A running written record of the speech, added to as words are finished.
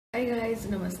Hi guys,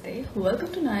 namaste.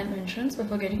 Welcome to Nine Inventions.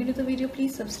 Before getting into the video,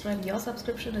 please subscribe. Your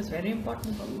subscription is very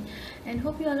important for me and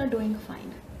hope you all are doing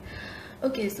fine.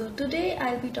 Okay, so today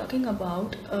I'll be talking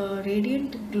about a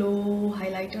Radiant Glow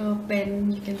highlighter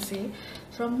pen, you can say,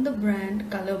 from the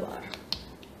brand ColorBar.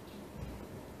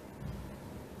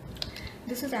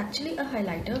 This is actually a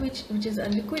highlighter which is a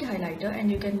liquid highlighter, and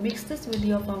you can mix this with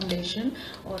your foundation,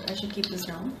 or I should keep this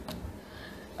down.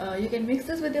 You can mix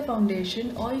this with your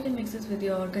foundation, or you can mix this with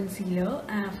your concealer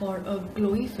for a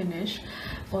glowy finish,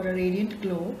 for a radiant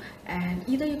glow. And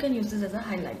either you can use this as a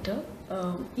highlighter,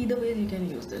 either way you can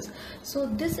use this. So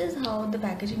this is how the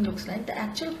packaging looks like. The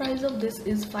actual price of this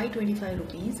is 525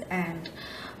 rupees, and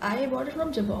I bought it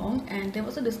from Jabong, and there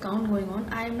was a discount going on.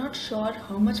 I am not sure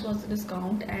how much was the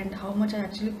discount and how much I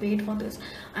actually paid for this.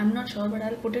 I'm not sure, but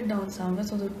I'll put it down somewhere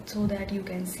so that you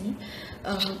can see.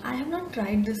 I have not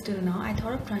tried this till now. I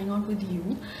thought of trying out with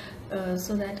you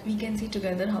so that we can see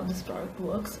together how this product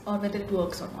works, or whether it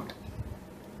works or not.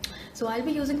 So I'll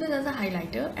be using this as a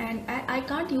highlighter, and I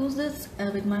can't use this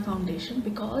with my foundation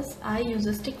because I use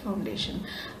a stick foundation.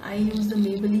 I use the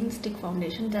Maybelline stick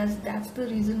foundation. That's the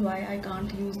reason why I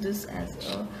can't use this as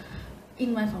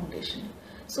in my foundation.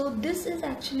 So this is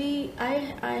actually,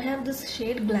 I have this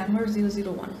shade Glamour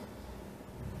 001.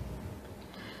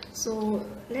 So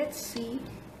let's see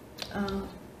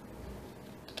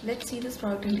this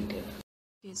product in detail.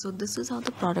 Okay, so this is how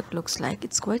the product looks like.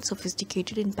 It's quite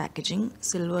sophisticated in packaging,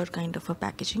 silver kind of a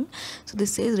packaging. So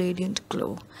this says Radiant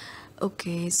Glow.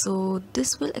 Okay, so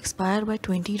this will expire by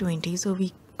 2020, so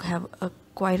we have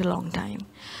quite a long time.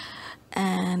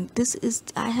 And this is,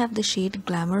 I have the shade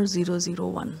Glamour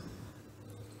 001.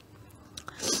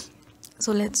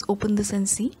 So let's open this and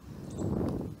see.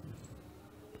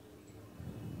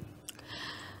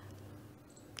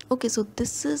 Okay, so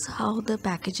this is how the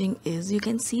packaging is. You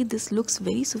can see this looks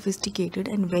very sophisticated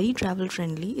and very travel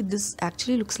friendly. This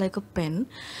actually looks like a pen.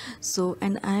 So,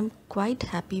 and I'm quite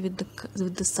happy with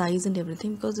the size and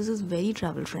everything, because this is very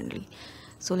travel friendly.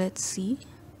 So let's see.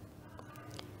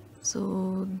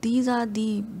 So these are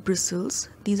the bristles.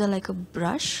 These are like a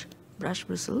brush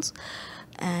bristles,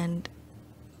 and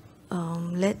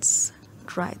let's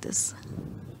try this.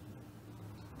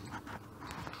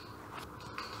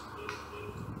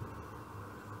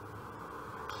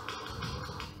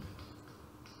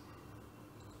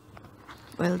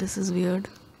 Well, this is weird.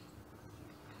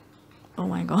 Oh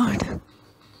my god.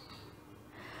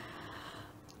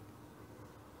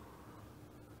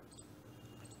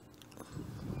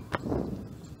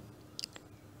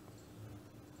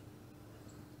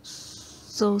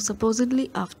 So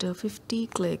supposedly after 50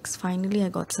 clicks, finally I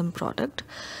got some product.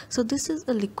 So this is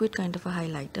a liquid kind of a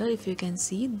highlighter. If you can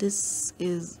see, this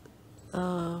is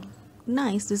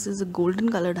nice. This is a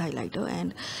golden colored highlighter,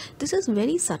 and this is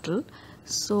very subtle.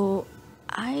 So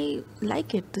I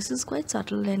like it. This is quite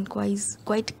subtle and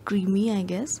quite creamy, I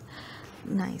guess.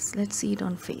 Nice. Let's see it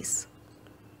on face.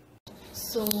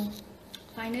 So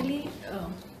finally,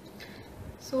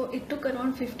 so it took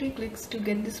around 50 clicks to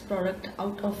get this product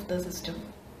out of the system.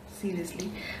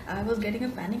 Seriously, I was getting a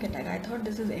panic attack. I thought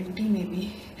this is empty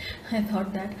maybe. I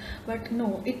thought that, but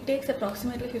no, it takes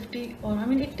approximately 50, or I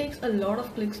mean it takes a lot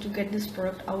of clicks to get this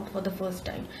product out for the first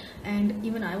time, and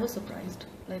even I was surprised.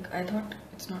 Like, I thought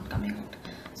it's not coming out.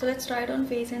 So let's try it on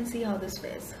face and see how this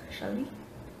fares, shall we?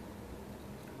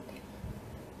 Okay.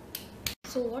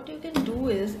 So what you can do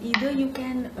is, either you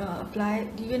can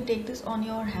you can take this on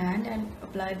your hand and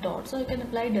apply dots, or you can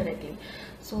apply directly.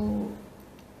 So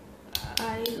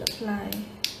I'll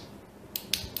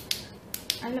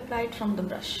apply it from the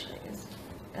brush, I guess.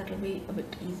 That'll be a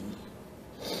bit easy.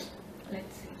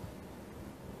 Let's see.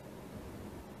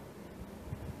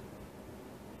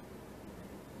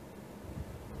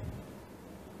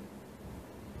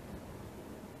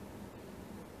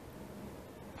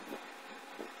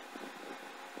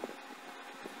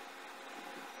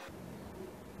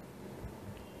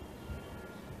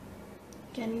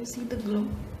 Can you see the glow?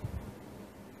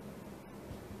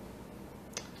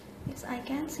 Yes, I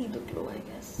can see the glow, I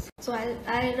guess. So I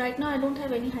right now I don't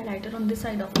have any highlighter on this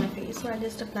side of my face, so I'll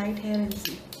just apply it here and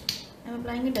see. I'm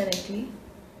applying it directly.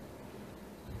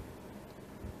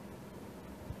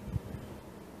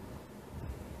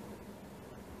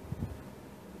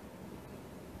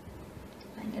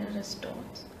 And there are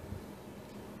dots.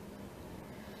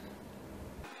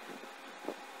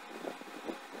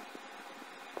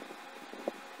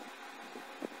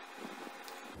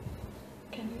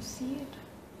 Can you see it?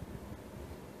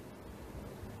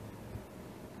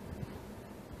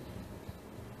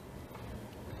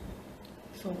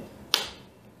 So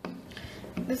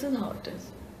this is how it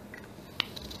is.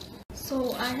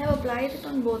 So I have applied it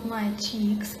on both my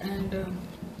cheeks, and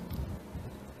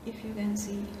if you can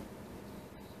see,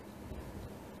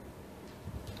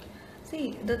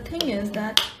 the thing is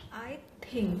that I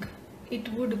think it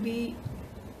would be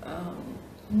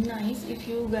nice if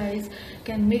you guys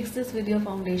can mix this with your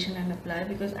foundation and apply,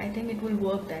 because I think it will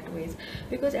work that ways.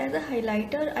 Because as a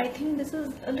highlighter, I think this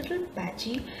is a little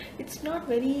patchy. It's not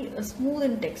very smooth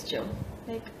in texture.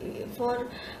 Like for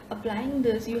applying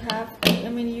this, you have, I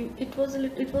mean, it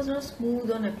was not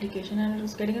smooth on application, and it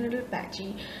was getting a little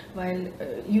patchy while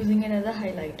using it as a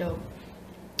highlighter.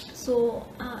 So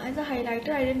as a highlighter,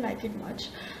 I didn't like it much,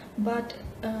 but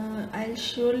I'll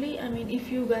surely, I mean,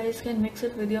 if you guys can mix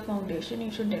it with your foundation,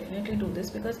 you should definitely do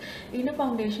this, because in a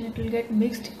foundation it will get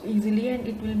mixed easily and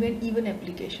it will be an even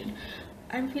application.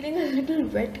 I'm feeling a little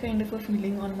wet kind of a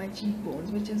feeling on my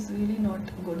cheekbones, which is really not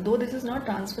good, though this is not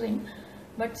transferring,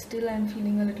 but still I'm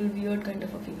feeling a little weird kind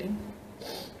of a feeling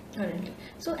currently.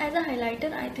 So as a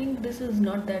highlighter, I think this is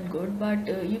not that good, but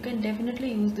you can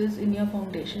definitely use this in your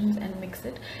foundations and mix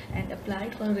it and apply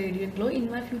it for a radiant glow.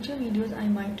 In my future videos I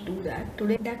might do that.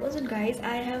 Today that was it, guys.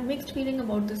 I have mixed feeling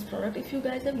about this product. If you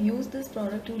guys have used this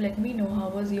product, you let me know how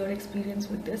was your experience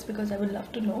with this, because I would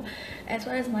love to know. As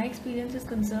far as my experience is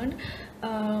concerned,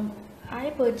 I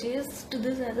purchased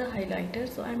this as a highlighter,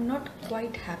 so I'm not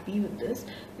quite happy with this,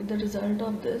 with the result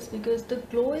of this, because the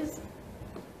glow is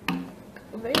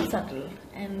very subtle,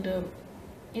 and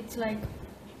it's like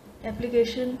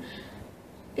application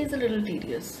is a little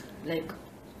tedious. Like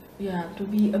you have to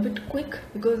be a bit quick,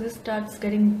 because it starts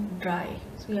getting dry,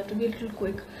 so you have to be a little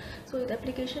quick. So the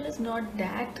application is not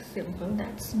that simple,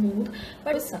 that smooth,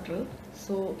 but it's subtle.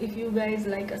 So if you guys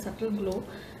like a subtle glow,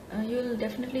 you'll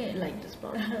definitely like this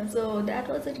product. So that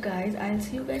was it, guys. I'll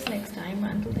see you guys next time.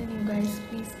 Until then, you guys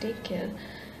please take care,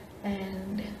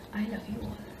 and I love you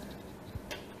all.